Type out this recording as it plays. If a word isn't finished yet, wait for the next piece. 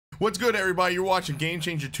What's good, everybody? You're watching Game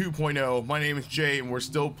Changer 2.0. My name is Jay, and we're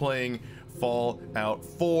still playing Fallout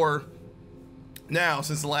 4. Now,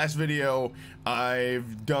 since the last video,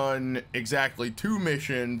 I've done exactly 2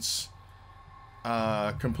 missions,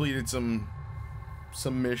 completed some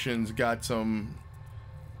missions, got some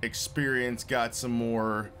experience, got some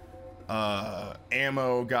more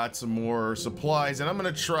ammo, got some more supplies, and I'm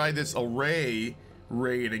gonna try this array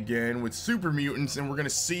raid again with super mutants, and we're gonna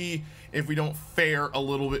see if we don't fare a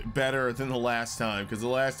little bit better than the last time, because the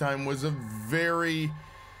last time was a very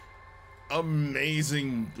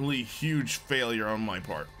amazingly huge failure on my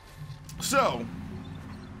part. So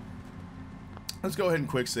let's go ahead and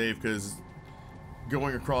quick save, because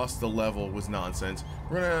going across the level was nonsense.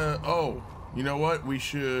 We're gonna, oh, you know what, we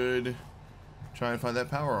should try and find that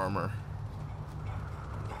power armor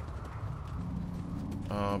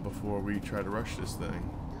before we try to rush this thing.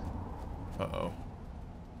 Uh-oh.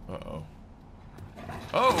 Uh-oh.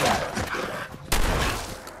 Oh!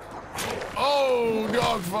 Oh,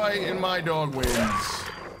 dogfight, and my dog wins.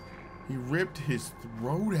 He ripped his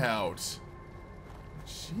throat out.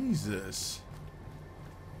 Jesus.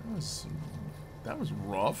 That was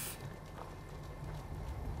rough.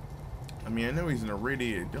 I mean, I know he's an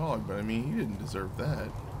irradiated dog, but I mean, he didn't deserve that.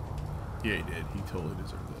 Yeah, he did. He totally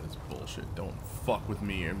deserved that. It's bullshit. Don't fuck with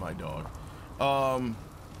me and my dog.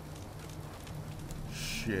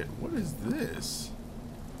 Shit. What is this?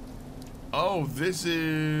 Oh, this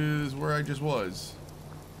is where I just was.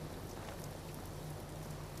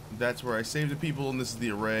 That's where I saved the people, and this is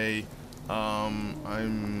the array.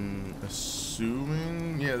 I'm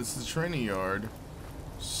assuming... Yeah, this is the training yard.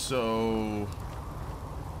 So...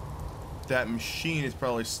 that machine is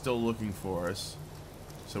probably still looking for us.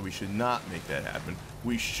 So we should not make that happen.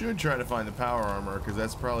 We should try to find the power armor, because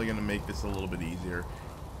that's probably going to make this a little bit easier.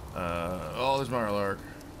 Oh, there's Marlark.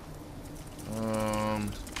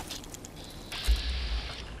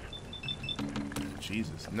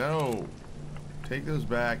 Jesus, no. Take those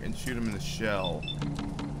back and shoot them in the shell.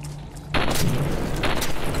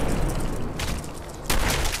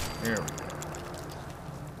 There we go.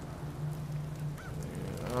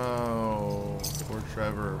 Oh, poor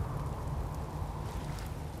Trevor.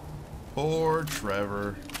 Poor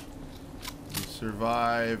Trevor. He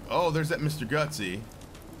survived. Oh, there's that Mr. Gutsy.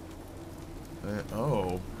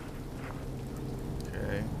 Oh.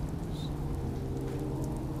 Okay.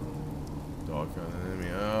 Dog found an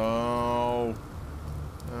enemy. Oh.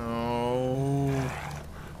 Oh.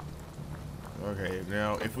 Okay,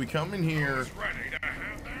 now if we come in here.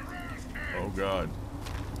 Oh God.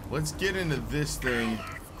 Let's get into this thing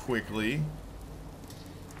quickly.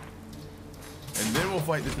 And then we'll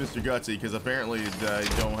fight this Mr. Gutsy, because apparently I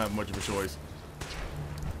don't have much of a choice.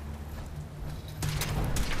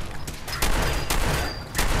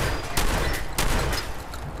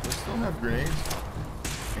 We still have grenades.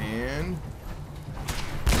 And...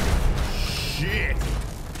 shit!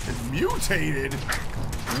 It's mutated!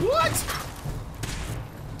 What?!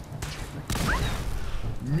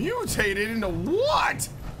 Mutated into what?!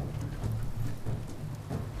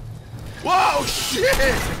 Whoa,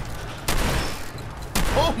 shit!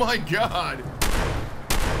 Oh my God!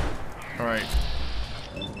 Alright.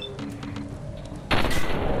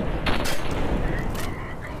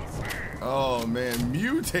 Oh man,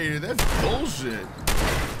 mutated, that's bullshit.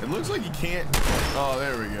 It looks like you can't... oh,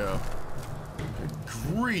 there we go. Good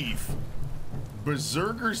grief.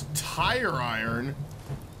 Berserker's tire iron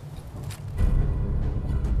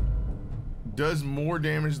does more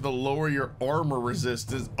damage the lower your armor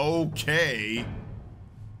resistance. Okay.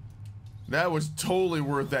 That was totally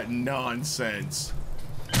worth that nonsense.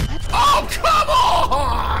 Oh, come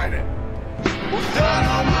on!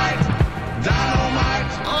 Dynamite!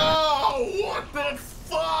 Dynamite! Oh, what the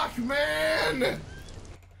fuck, man?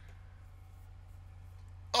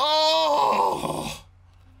 Oh!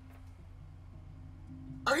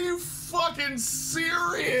 Are you fucking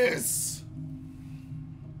serious?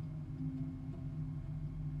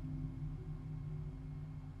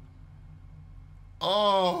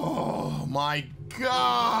 Oh my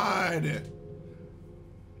God!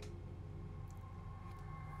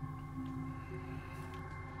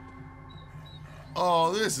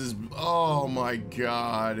 Oh, this is... oh my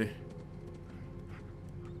God.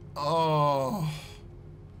 Oh.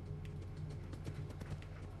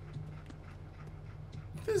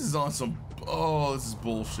 This is on some... oh, this is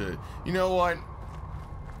bullshit. You know what?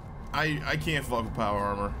 I can't fuck with power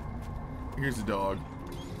armor. Here's the dog.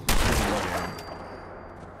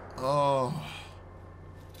 Oh.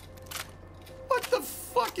 What the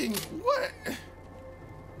fucking... what?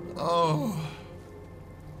 Oh.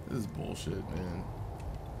 This is bullshit, man.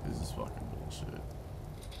 This is fucking bullshit.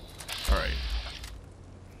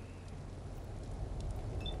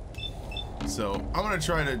 so I'm gonna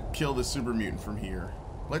try to kill the super mutant from here.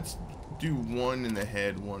 Let's do one in the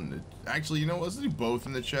head, one in the... Actually, you know what? Let's do both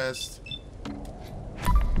in the chest.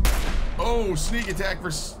 Oh, sneak attack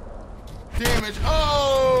for damage.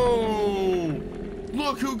 Oh!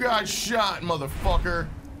 Look who got shot, motherfucker.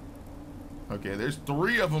 Okay, there's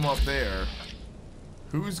 3 of them up there.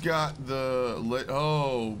 Who's got the...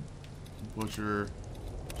 Oh, Butcher.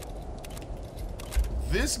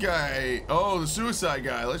 This guy... Oh, the suicide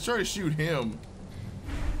guy. Let's try to shoot him.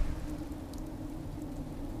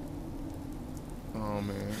 Oh,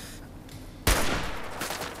 man.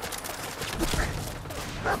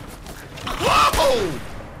 Whoa!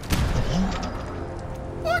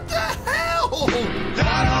 What the hell?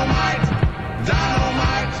 Dynamite!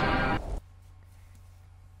 Dynamite!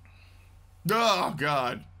 Oh,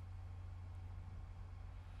 God.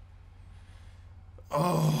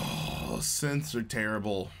 Oh, synths are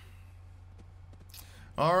terrible.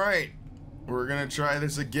 Alright. We're gonna try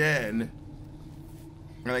this again.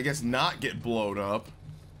 And I guess not get blown up.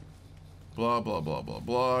 Blah, blah, blah, blah,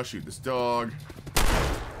 blah. Shoot this dog.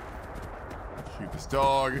 Shoot this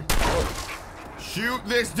dog. Shoot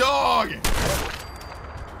this dog!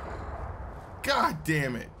 God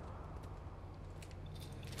damn it.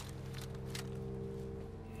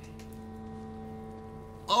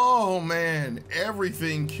 Oh man,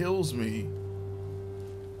 everything kills me.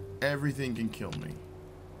 Everything can kill me.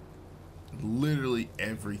 Literally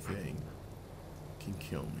everything can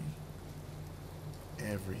kill me.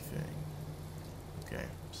 Everything. Okay,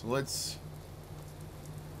 so let's...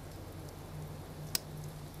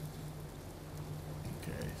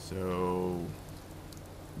 Okay, so...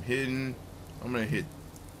 I'm hidden. I'm gonna hit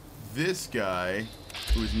this guy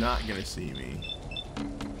who's not gonna see me.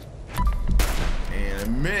 And I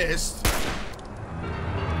missed.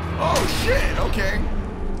 Oh shit, okay.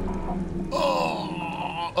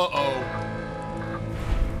 Oh, uh-oh.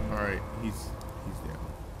 Alright, he's down.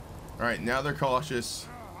 Alright, now they're cautious.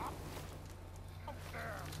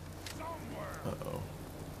 Uh-oh.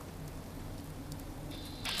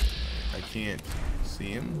 I can't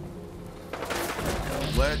see him. Now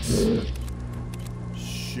let's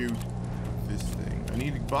shoot this thing. I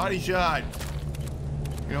need a body shot.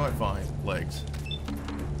 You know what? Fine. Legs.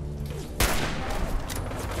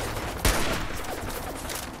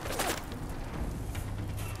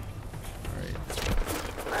 Alright.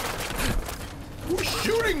 Who's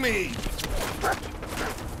shooting me?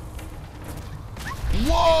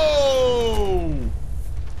 Whoa!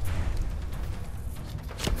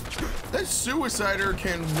 That suicider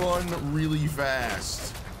can run really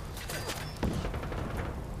fast.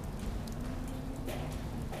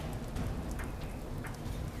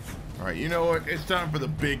 Alright, you know what? It's time for the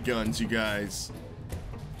big guns, you guys.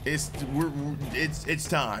 It's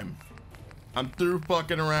time. I'm through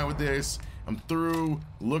fucking around with this. I'm through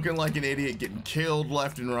looking like an idiot, getting killed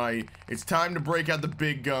left and right. It's time to break out the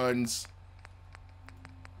big guns.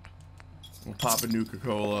 We'll pop a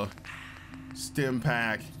Nuka-Cola. Stim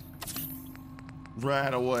pack.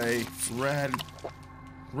 Rad away. Rad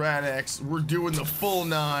X. We're doing the full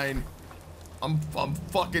 9. I'm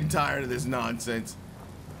fucking tired of this nonsense.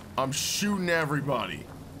 I'm shooting everybody.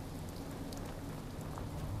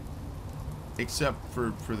 Except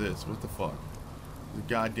for this. What the fuck? The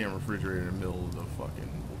goddamn refrigerator in the middle of the fucking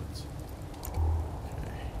woods.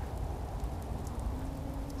 Okay.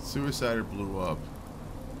 Suicider blew up.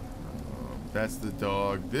 That's the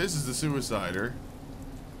dog. This is the suicider.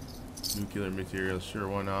 Nuclear material. Sure,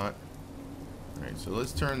 why not? Alright, so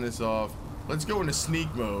let's turn this off. Let's go into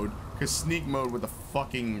sneak mode. Because sneak mode with a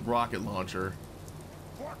fucking rocket launcher.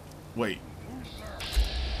 Wait.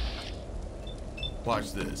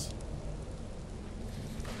 Watch this.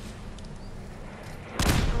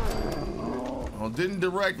 Well, didn't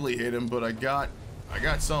directly hit him, but I got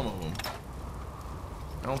some of them.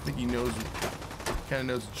 I don't think he knows. Kind of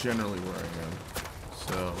knows generally where I am.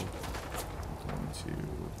 So, I'm going to.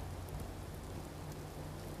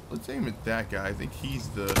 Let's aim at that guy. I think he's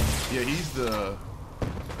the. Yeah, he's the.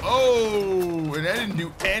 Oh, and I didn't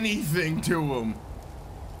do anything to him.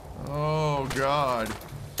 Oh God.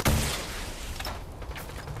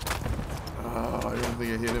 Oh, I don't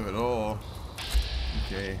think I hit him at all.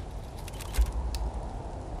 Okay.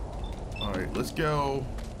 Alright, let's go.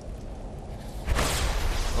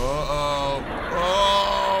 Uh-oh.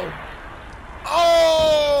 Oh!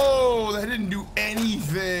 Oh! That didn't do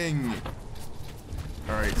anything.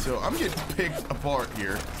 Alright, so I'm getting picked apart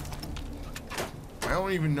here. I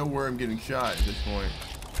don't even know where I'm getting shot at this point.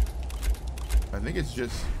 I think it's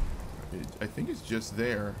just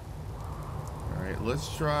there. Alright,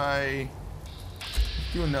 let's try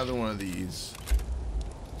do another one of these.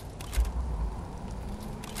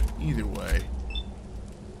 Either way.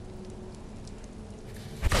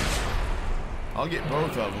 I'll get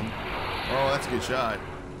both of them. Oh, that's a good shot.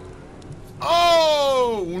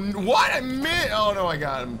 Oh! What? I missed! Oh, no, I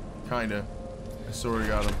got him. Kinda. I sort of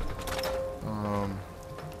got him. I'm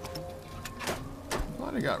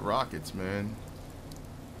glad I got rockets, man.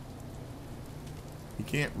 He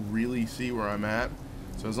can't really see where I'm at.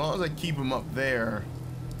 So as long as I keep him up there,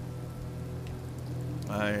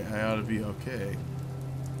 I ought to be okay.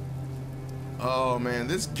 Oh, man.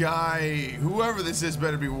 This guy, whoever this is,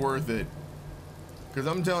 better be worth it. Because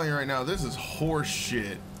I'm telling you right now, this is horse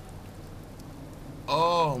shit.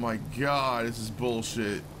 Oh my god, this is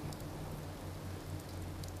bullshit.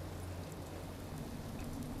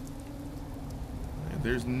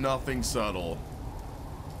 There's nothing subtle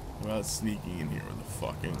about sneaking in here with a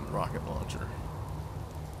fucking rocket launcher.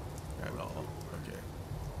 At all. Okay.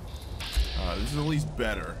 This is at least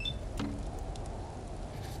better.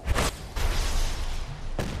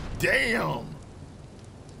 Damn!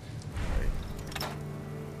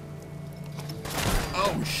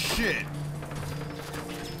 Oh shit!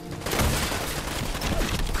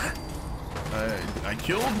 I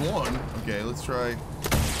killed one. Okay, let's try.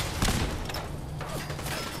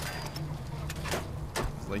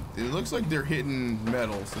 It's like it looks like they're hitting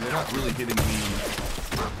metal, so they're not really hitting me.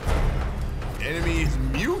 Enemy is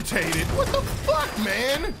mutated. What the fuck,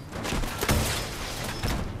 man?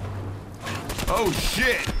 Oh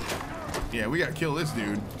shit! Yeah, we gotta kill this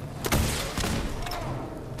dude.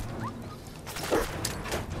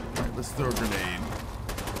 Alright, let's throw a grenade.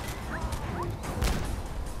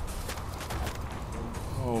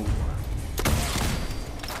 Oh.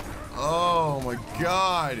 Oh my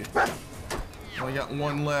god. Only got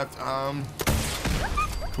one left.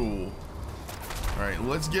 Cool. Alright,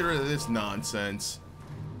 let's get rid of this nonsense.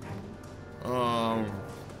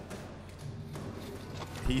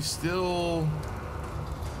 He's still...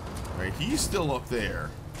 Alright, he's still up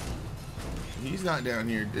there. He's not down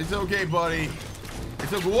here. It's okay, buddy.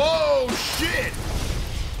 It's okay. Whoa, shit!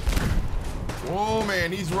 Oh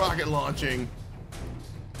man, he's rocket launching.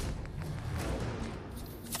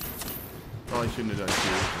 Probably shouldn't have done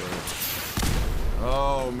two, but...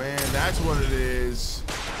 Oh man, that's what it is.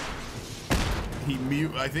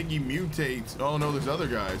 I think he mutates. Oh no, there's other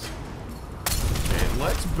guys. Okay,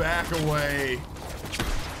 let's back away.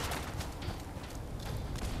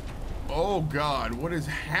 Oh god, what is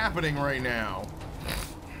happening right now?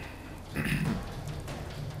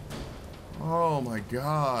 Oh my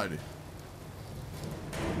god.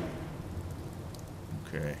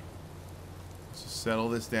 Okay. Let's settle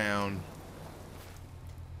this down.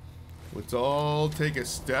 Let's all take a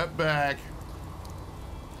step back.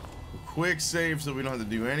 A quick save so we don't have to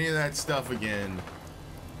do any of that stuff again.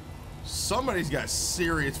 Somebody's got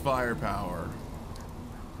serious firepower.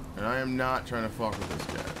 And I am not trying to fuck with this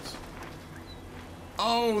guys.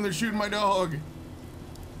 Oh, they're shooting my dog.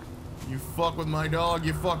 You fuck with my dog,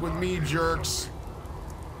 you fuck with me, jerks.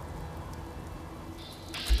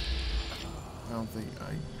 I don't think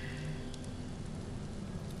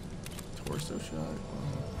torso shot?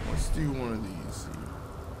 Let's do one of these.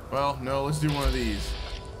 Well, no, let's do one of these.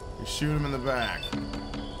 You shoot him in the back.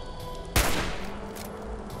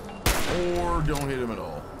 Or don't hit him at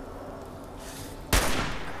all.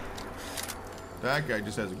 That guy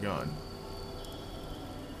just has a gun.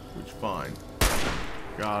 Which, fine.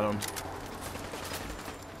 Got him.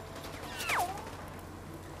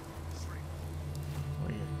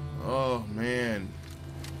 Oh, man.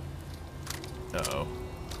 Uh-oh.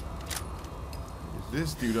 There's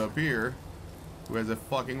this dude up here who has a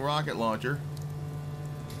fucking rocket launcher.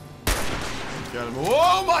 Got him.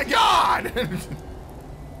 Oh, my God!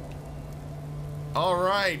 All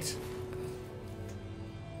right.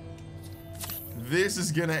 This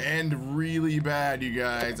is gonna end really bad, you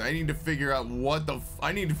guys. I need to figure out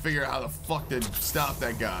I need to figure out how the fuck to stop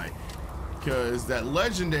that guy. Because that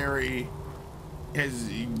legendary has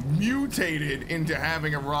mutated into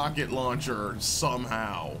having a rocket launcher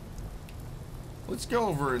somehow. Let's go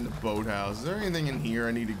over in the boathouse. Is there anything in here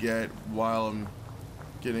I need to get while I'm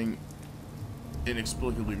getting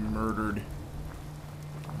inexplicably murdered?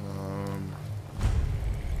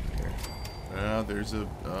 There's a...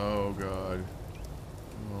 Oh, God.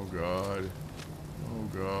 Oh, God. Oh,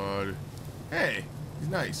 God. Hey, he's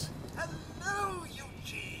nice. Hello,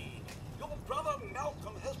 Eugene. Your brother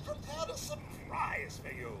Malcolm has prepared a surprise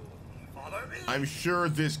for you. Follow me. I'm sure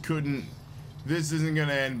this isn't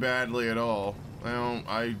gonna end badly at all. I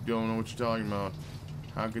don't know what you're talking about.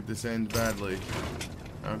 How could this end badly?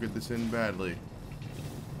 How could this end badly?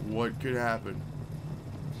 What could happen?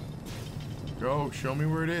 Go, show me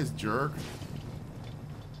where it is, jerk.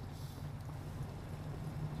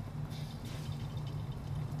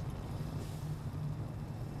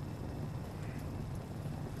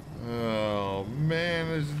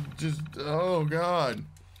 just, oh God.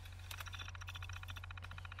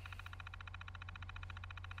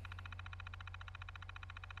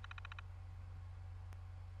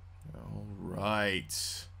 All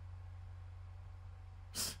right.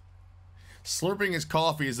 Slurping his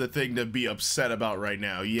coffee is the thing to be upset about right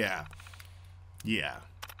now. Yeah. Yeah.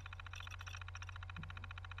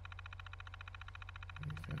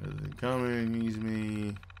 Coming, ease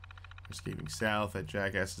me. Escaping south. That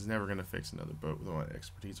jackass is never gonna fix another boat with my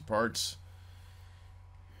expertise of parts.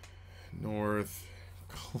 North.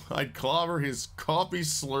 I'd clobber his coffee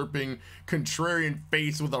slurping contrarian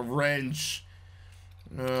face with a wrench.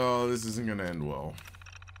 Oh, this isn't gonna end well.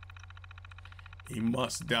 He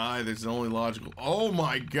must die. This is only logical. Oh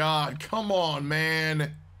my God! Come on,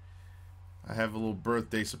 man. I have a little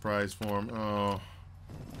birthday surprise for him. Oh.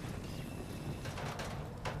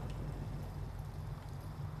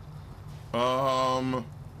 Oh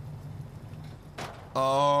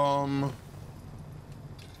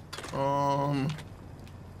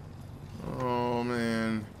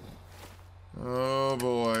man. Oh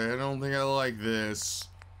boy, I don't think I like this.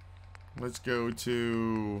 Let's go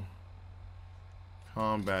to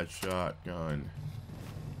combat shotgun.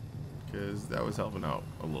 Because that was helping out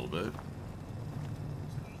a little bit.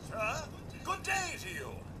 Sir, good day to you.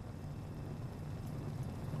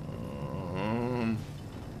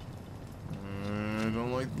 I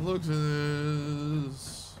don't like the looks of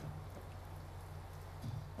this.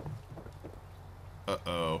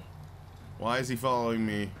 Uh-oh. Why is he following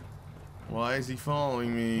me? Why is he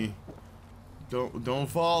following me? Don't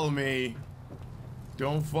follow me.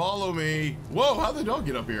 Don't follow me. Whoa, how'd the dog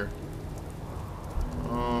get up here?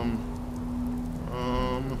 Oh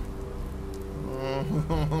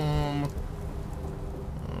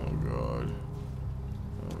God.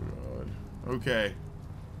 Oh God. Okay.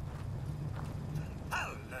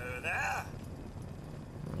 Hello there.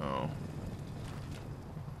 Oh.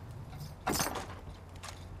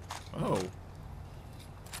 Oh.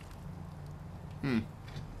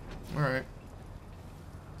 Alright.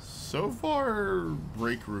 So far,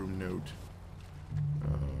 break room note.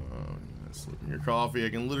 Slipping your coffee. I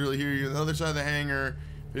can literally hear you on the other side of the hangar.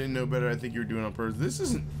 If I didn't know better, I think you were doing it on purpose. This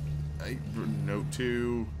isn't... note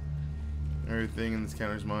 2. Everything in this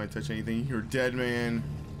counter's mine. Touch anything. You're dead, man.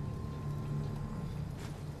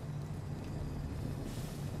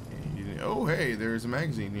 Oh, hey, there's a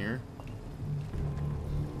magazine here.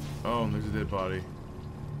 Oh, and there's a dead body.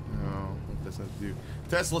 Oh, that's not to do.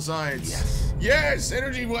 Tesla science. Yes. Yes!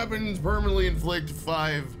 Energy weapons permanently inflict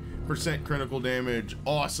 5% critical damage.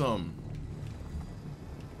 Awesome.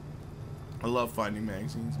 I love finding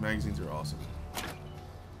magazines. Magazines are awesome.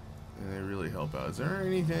 And they really help out. Is there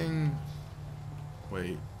anything...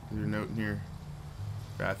 Wait, is there a note in here?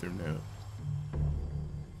 Bathroom note.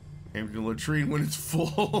 Empty the latrine when it's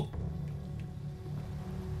full.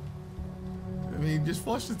 I mean, just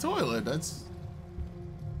flush the toilet. That's...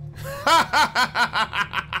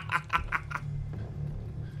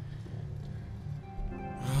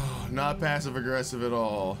 Oh, not passive aggressive at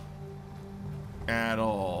all. At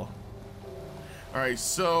all. Alright,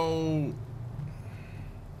 so...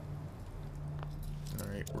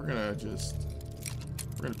 Alright, we're gonna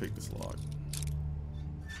pick this lock.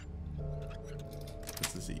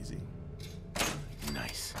 This is easy.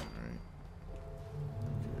 Nice. Alright.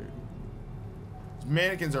 Okay. These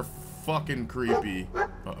mannequins are fucking creepy.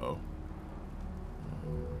 Uh-oh.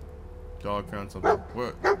 Dog found something.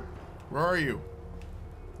 What? Where are you?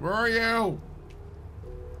 Where are you?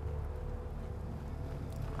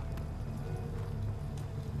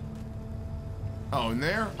 Oh, in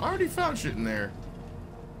there? I already found shit in there.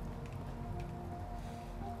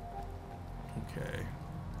 Okay.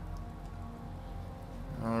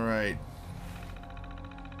 Alright.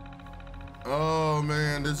 Oh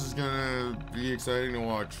man, this is gonna be exciting to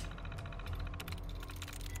watch.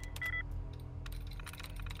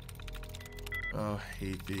 Oh, I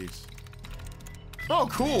hate these. Oh,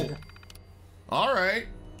 cool. Alright.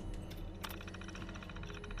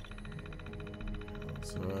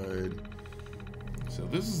 Outside. So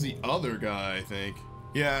this is the other guy, I think.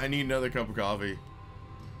 Yeah, I need another cup of coffee.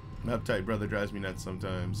 My uptight brother drives me nuts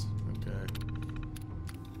sometimes. Okay.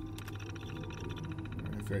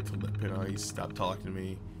 After I told that pin he stopped talking to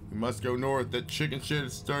me. We must go north. That chicken shit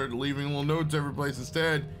has started leaving little notes every place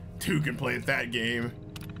instead. 2 can play at that game.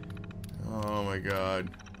 Oh my god.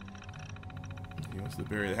 He wants to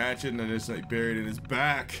bury the hatchet and I just like buried in his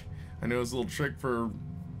back. I know it's a little trick for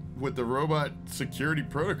with the robot security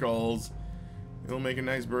protocols. It'll make a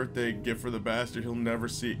nice birthday gift for the bastard. He'll never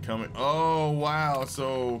see it coming. Oh, wow.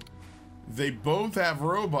 So they both have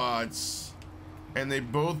robots. And they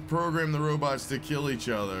both program the robots to kill each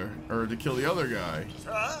other, or to kill the other guy.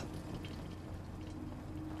 Sir?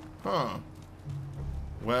 Huh.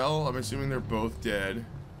 Well, I'm assuming they're both dead.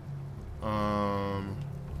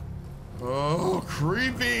 Oh,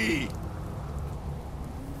 creepy!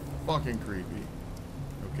 Fucking creepy.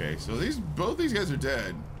 Okay, so both these guys are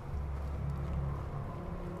dead.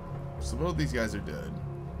 So both these guys are dead.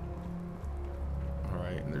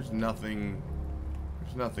 Alright, and there's nothing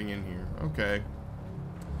in here. Okay.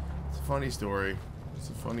 It's a funny story. It's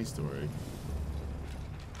a funny story.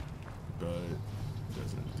 But it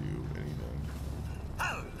doesn't do anything.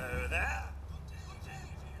 Hello there.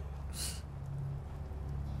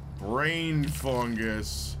 Brain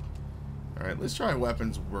fungus. Alright, let's try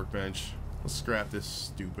weapons workbench. Let's scrap this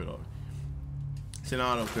stupid. It's an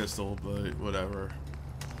auto pistol, but whatever.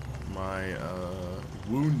 My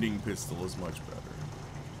wounding pistol is much better.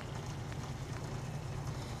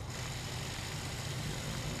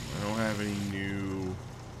 I don't have any new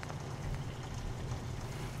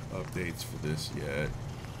updates for this yet.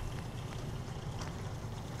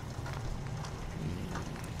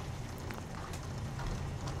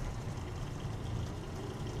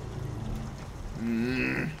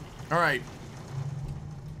 Alright.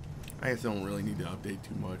 I guess I don't really need to update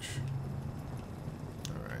too much.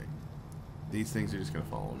 Alright. These things are just gonna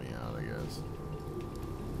follow me out, I guess.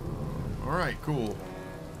 Alright, cool.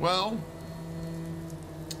 Well,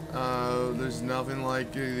 there's nothing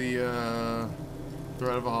like the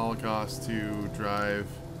threat of a Holocaust to drive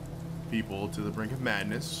people to the brink of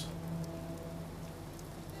madness.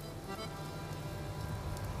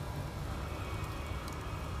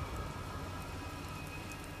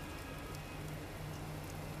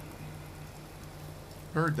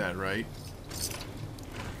 Heard that, right?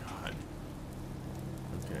 God.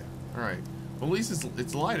 Okay. Alright. Well, at least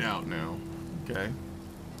it's light out now. Okay.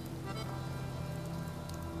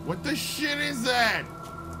 What the shit is that?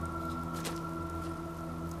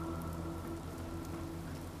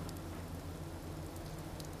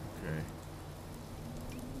 Okay.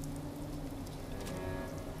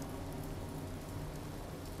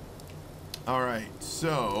 Alright,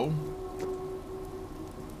 so...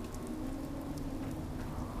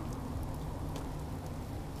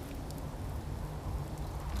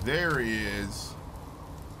 There he is.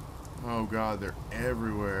 Oh god, they're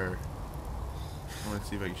everywhere. I want to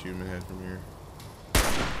see if I can shoot him in the head from here.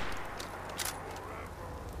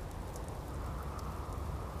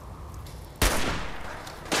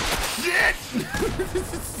 Shit!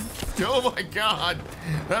 Oh my god.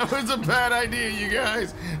 That was a bad idea, you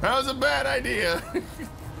guys. That was a bad idea.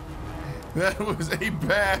 That was a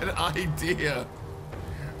bad idea.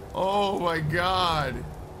 Oh my god.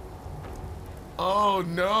 Oh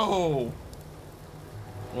no!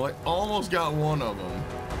 Well, I almost got one of them.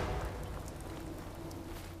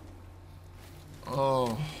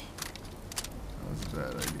 Oh, that was a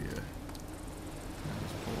bad idea. That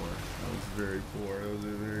was poor. That was very poor. That was a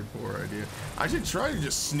very poor idea. I should try to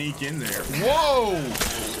just sneak in there. Whoa!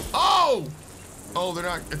 Oh! Oh, they're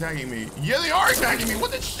not attacking me. Yeah, they are attacking me.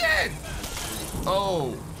 What the shit?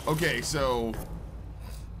 Oh, okay, so...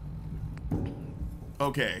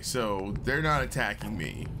 Okay, so they're not attacking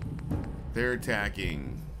me. They're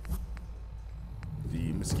attacking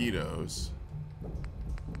the mosquitoes.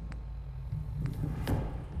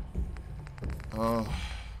 Oh.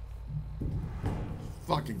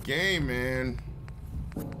 Fucking game, man.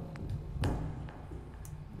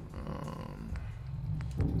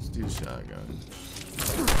 Let's do shotgun.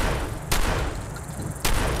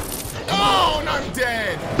 Oh, and I'm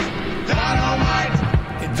dead!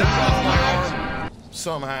 Dynamite! It took off my arm.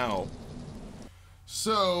 Somehow.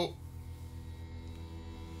 So,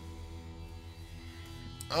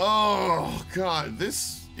 oh god,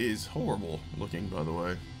 this is horrible looking, by the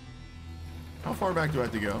way. How far back do I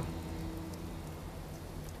have to go?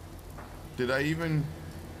 Did I even...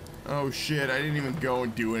 Oh shit, I didn't even go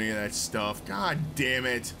and do any of that stuff. God damn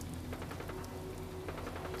it.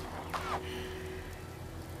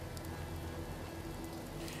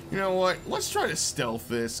 You know what? Let's try to stealth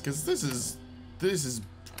this, because this is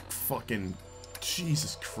fucking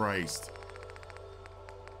Jesus Christ.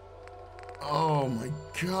 Oh my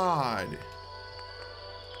god.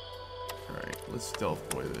 Alright, let's stealth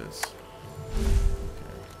boy this.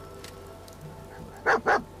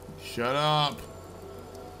 Okay. Shut up.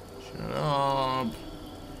 Shut up.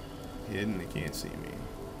 Hidden, they can't see me.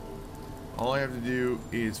 All I have to do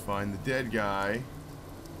is find the dead guy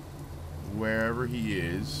wherever he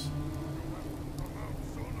is.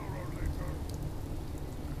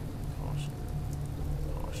 Caution.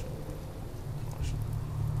 Caution. Caution.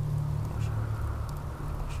 Caution.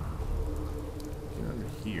 Caution.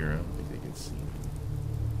 can see me.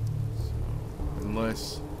 So,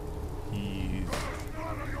 unless he's...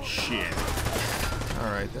 Shit.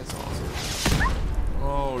 Alright, that's awesome.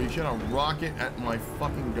 Oh, you shot a rocket at my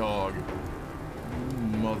fucking dog. You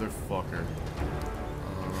motherfucker.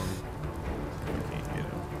 I can't hit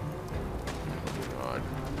him. Oh, God.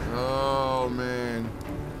 Oh, man.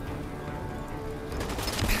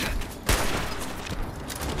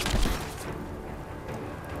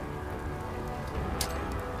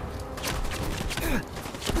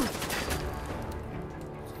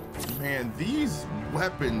 Man, these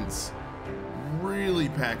weapons really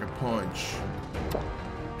pack a punch.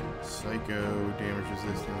 Psycho, damage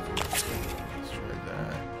resistance. Let's try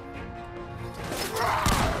that.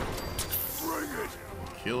 Bring it.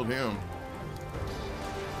 Killed him.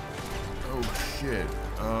 Oh shit.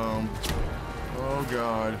 Oh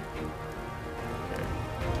god. Okay.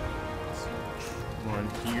 Let's run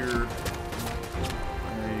here.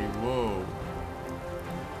 Hey, whoa.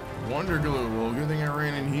 Wonder glue. Well, good thing I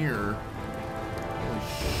ran in here. Holy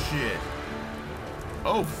shit.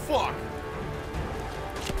 Oh fuck.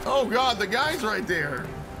 Oh god, the guy's right there.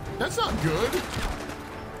 That's not good.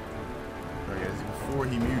 I guess before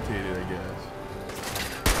he mutated, I guess.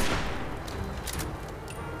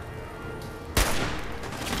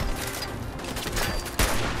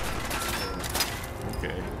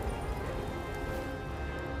 Okay.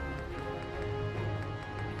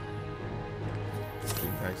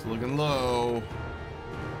 Impact's looking low.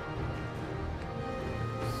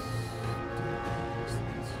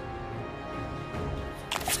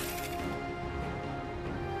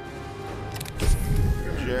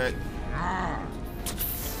 Jet.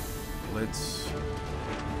 Let's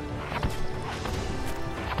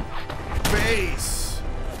base.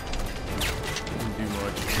 Didn't do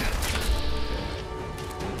much.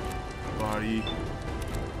 Body.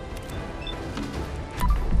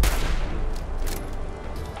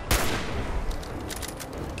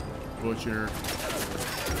 Butcher.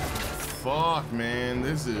 Fuck, man,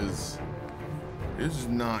 this is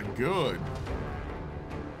not good.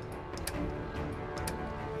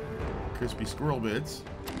 Crispy squirrel bits.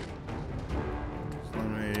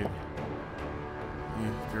 Lemonade.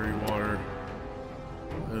 Dirty water.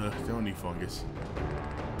 Don't eat fungus.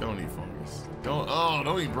 Don't eat fungus.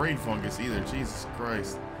 Don't eat brain fungus either. Jesus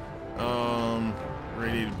Christ.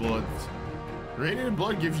 Radiated blood. Radiated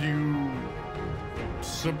blood gives you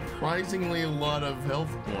surprisingly a lot of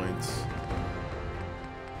health points.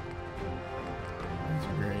 That's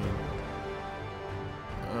great.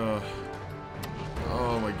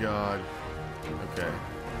 Oh my god. Okay.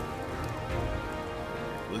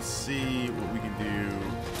 Let's see what we can do.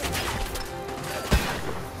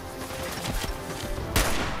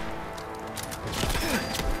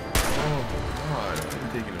 Oh god, I'm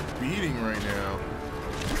taking a beating right now.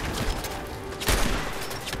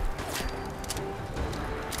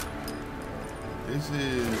 This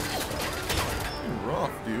is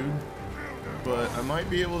rough, dude. But I might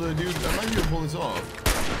be able to pull this off.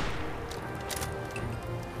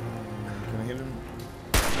 Can I hit him?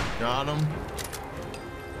 Got him.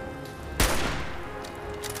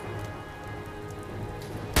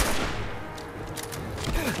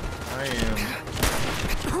 I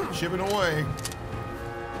am chipping away.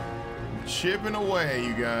 Chipping away,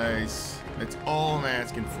 you guys. That's all I'm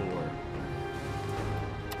asking for.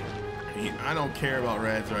 I don't care about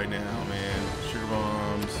reds right now, man. Sugar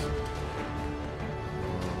bombs.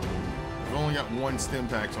 I've only got one stim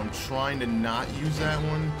pack, so I'm trying to not use that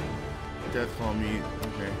one. Death claw meat.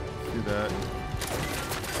 Okay, let's do that.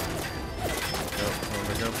 Going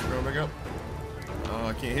back up, going back up. Oh,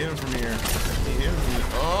 I can't hit him from here. I can't hit him from here.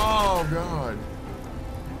 Oh, God.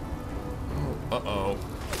 Oh, uh-oh.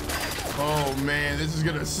 Oh, man, this is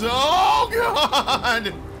gonna... Oh,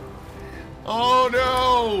 God! Oh,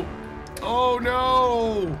 no! Oh,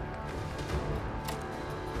 no!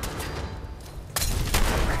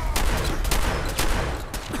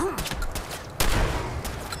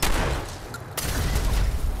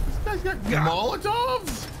 This guy's got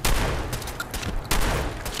Molotovs?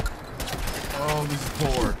 Oh, this is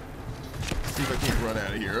poor. Let's see if I can't run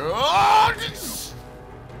out of here. Oh,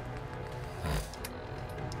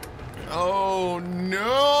 oh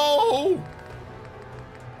no!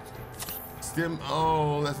 Stim.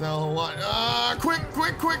 Oh, that's not a whole lot. Ah, quick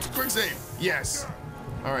save. Yes.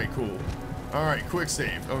 All right, cool. All right, quick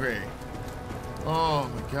save. Okay. Oh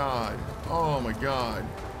my god. Oh my god.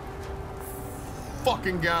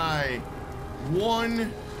 Fucking guy.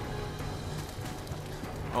 One.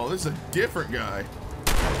 Oh, this is a different guy.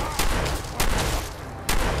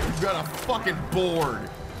 You've got a fucking board.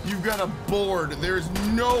 You've got a board. There's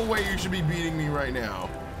no way you should be beating me right now.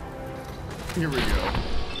 Here we go.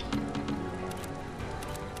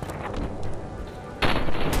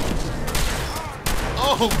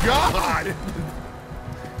 Oh God!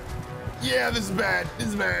 Yeah, this is bad. This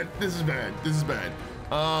is bad. This is bad. This is bad.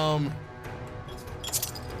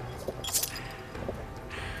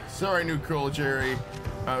 Sorry, new Cola Cherry.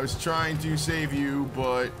 I was trying to save you,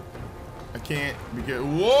 but I can't because.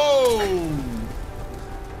 Whoa!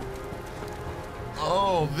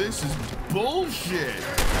 Oh, this is bullshit.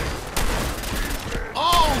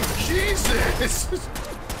 Oh, Jesus!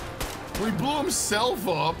 He blew himself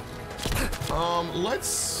up.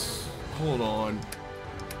 Let's hold on.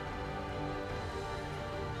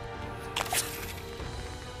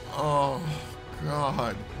 Oh,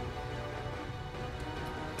 God.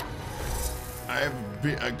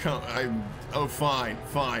 Oh, fine.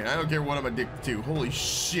 I don't care what I'm addicted to. Holy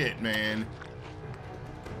shit, man.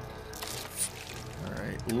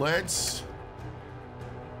 Alright, let's...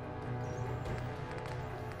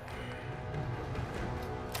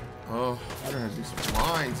 Oh, we're gonna do some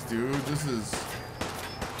lines, dude. This is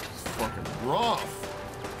fucking rough.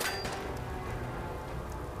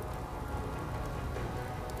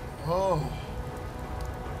 Oh,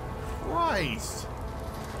 Christ.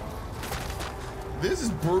 This is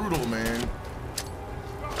brutal, man.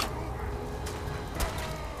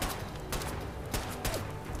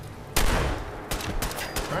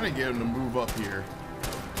 Trying to get him to move up here.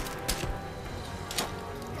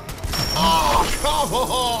 Oh, come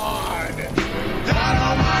on!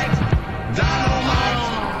 Dynamite! Dynamite!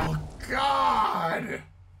 Oh, God!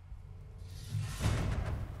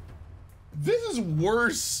 This is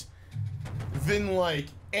worse than, like,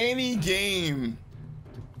 any game.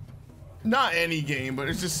 Not any game, but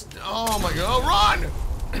it's just... Oh, my God. Oh, run!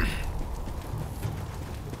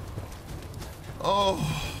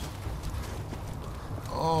 Oh.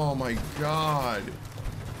 Oh, my God.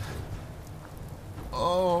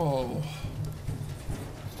 Oh.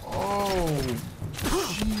 Oh.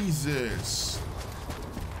 Jesus.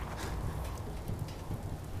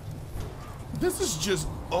 This is just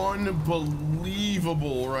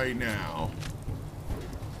unbelievable right now.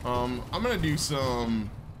 I'm gonna do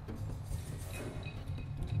some...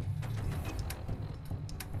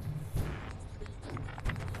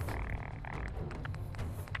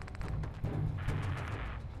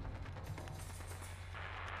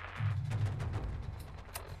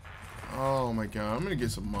 Oh my God, I'm gonna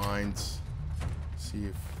get some mines. See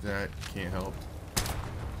if that can't help.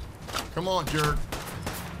 Come on, jerk.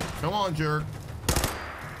 Come on, jerk. I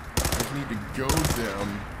just need to goad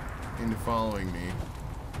them into following me.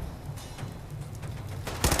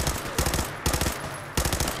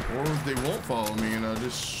 Or they won't follow me and I'll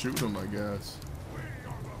just shoot them, I guess.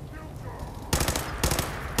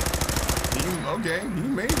 Okay, he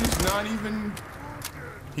may just not even...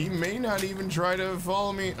 He may not even try to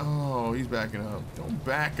follow me. Oh, he's backing up. Don't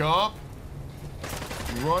back up.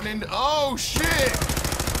 Run into... Oh, shit!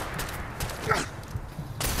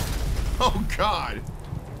 Oh, God.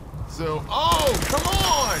 So... Oh, come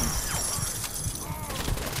on!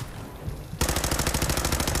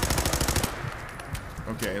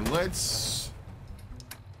 Okay, let's...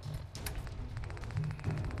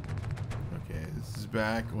 Okay, this is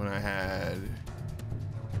back when I had...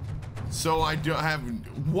 So I do have...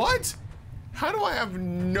 What? How do I have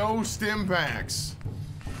no stim packs?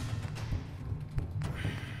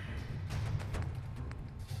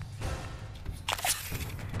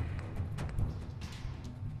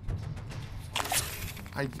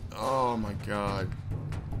 Oh my God.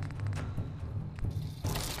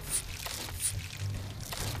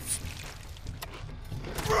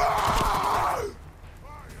 Oh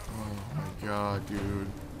my God, dude.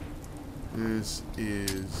 This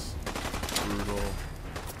is brutal.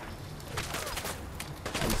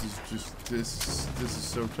 This is just this is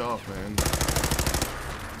so tough, man.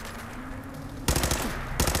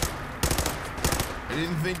 I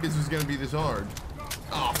didn't think this was gonna be this hard.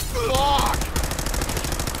 Oh fuck!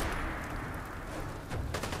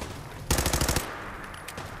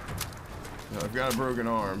 No, I've got a broken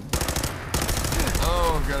arm.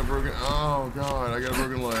 Oh, I've got a broken... Oh God, I got a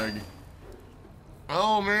broken leg.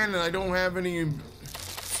 Oh man, and I don't have any...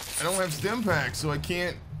 I don't have stim packs, so I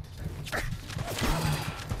can't...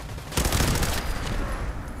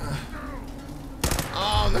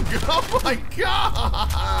 Oh, oh my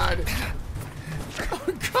God!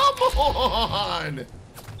 Oh, come on!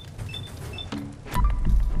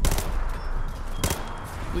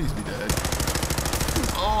 Please be dead.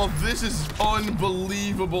 Oh, this is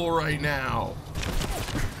unbelievable right now.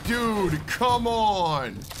 Dude, come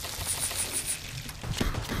on!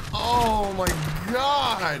 Oh my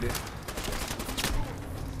God!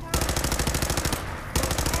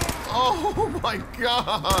 Oh my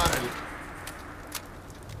god!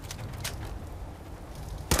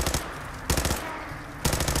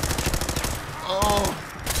 Oh!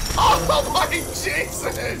 Oh my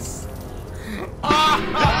Jesus!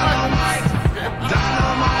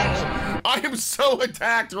 I am so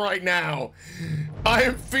attacked right now. I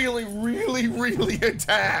am feeling really, really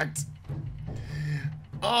attacked.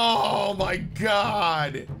 Oh my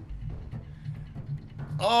god.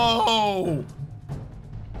 Oh.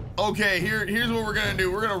 Okay, here's what we're gonna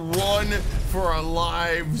do. We're gonna run for our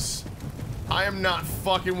lives. I am not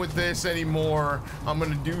fucking with this anymore. I'm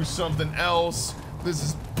gonna do something else. This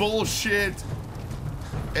is bullshit.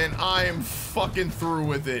 And I am fucking through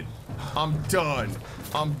with it. I'm done.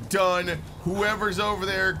 I'm done. Whoever's over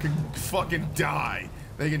there can fucking die.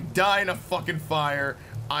 They can die in a fucking fire.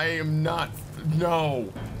 I am not.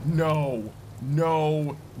 No. No.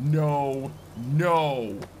 No. No.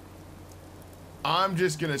 No. I'm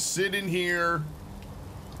just gonna sit in here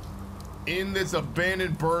in this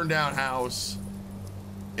abandoned, burned out house.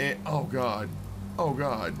 And oh god. Oh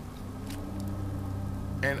god.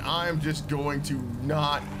 And I'm just going to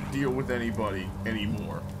not deal with anybody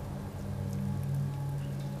anymore.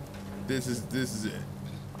 This is it.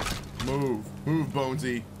 Move. Move,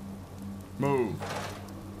 Bonesy. Move.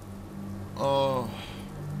 Oh.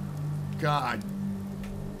 God.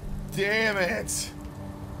 Damn it.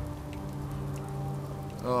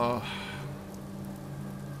 Oh.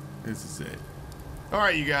 This is it.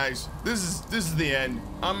 Alright, you guys. This is the end.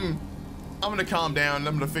 I'm gonna calm down.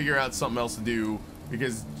 I'm gonna figure out something else to do.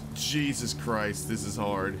 Because, Jesus Christ, this is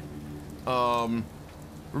hard.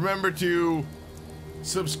 Remember to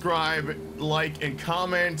subscribe, like, and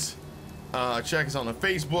comment. Check us on the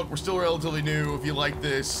Facebook. We're still relatively new. If you like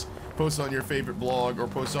this, post on your favorite blog, or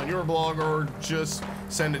post on your blog, or just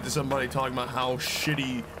send it to somebody talking about how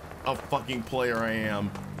shitty a fucking player I am.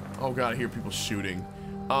 Oh god, I hear people shooting.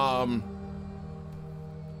 And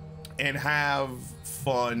have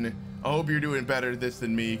fun. I hope you're doing better at this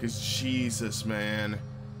than me, because Jesus, man.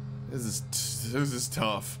 This is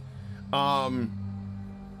tough. Oh, man.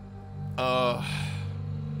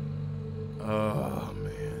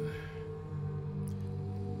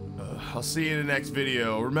 I'll see you in the next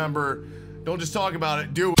video. Remember, don't just talk about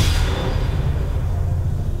it, do it.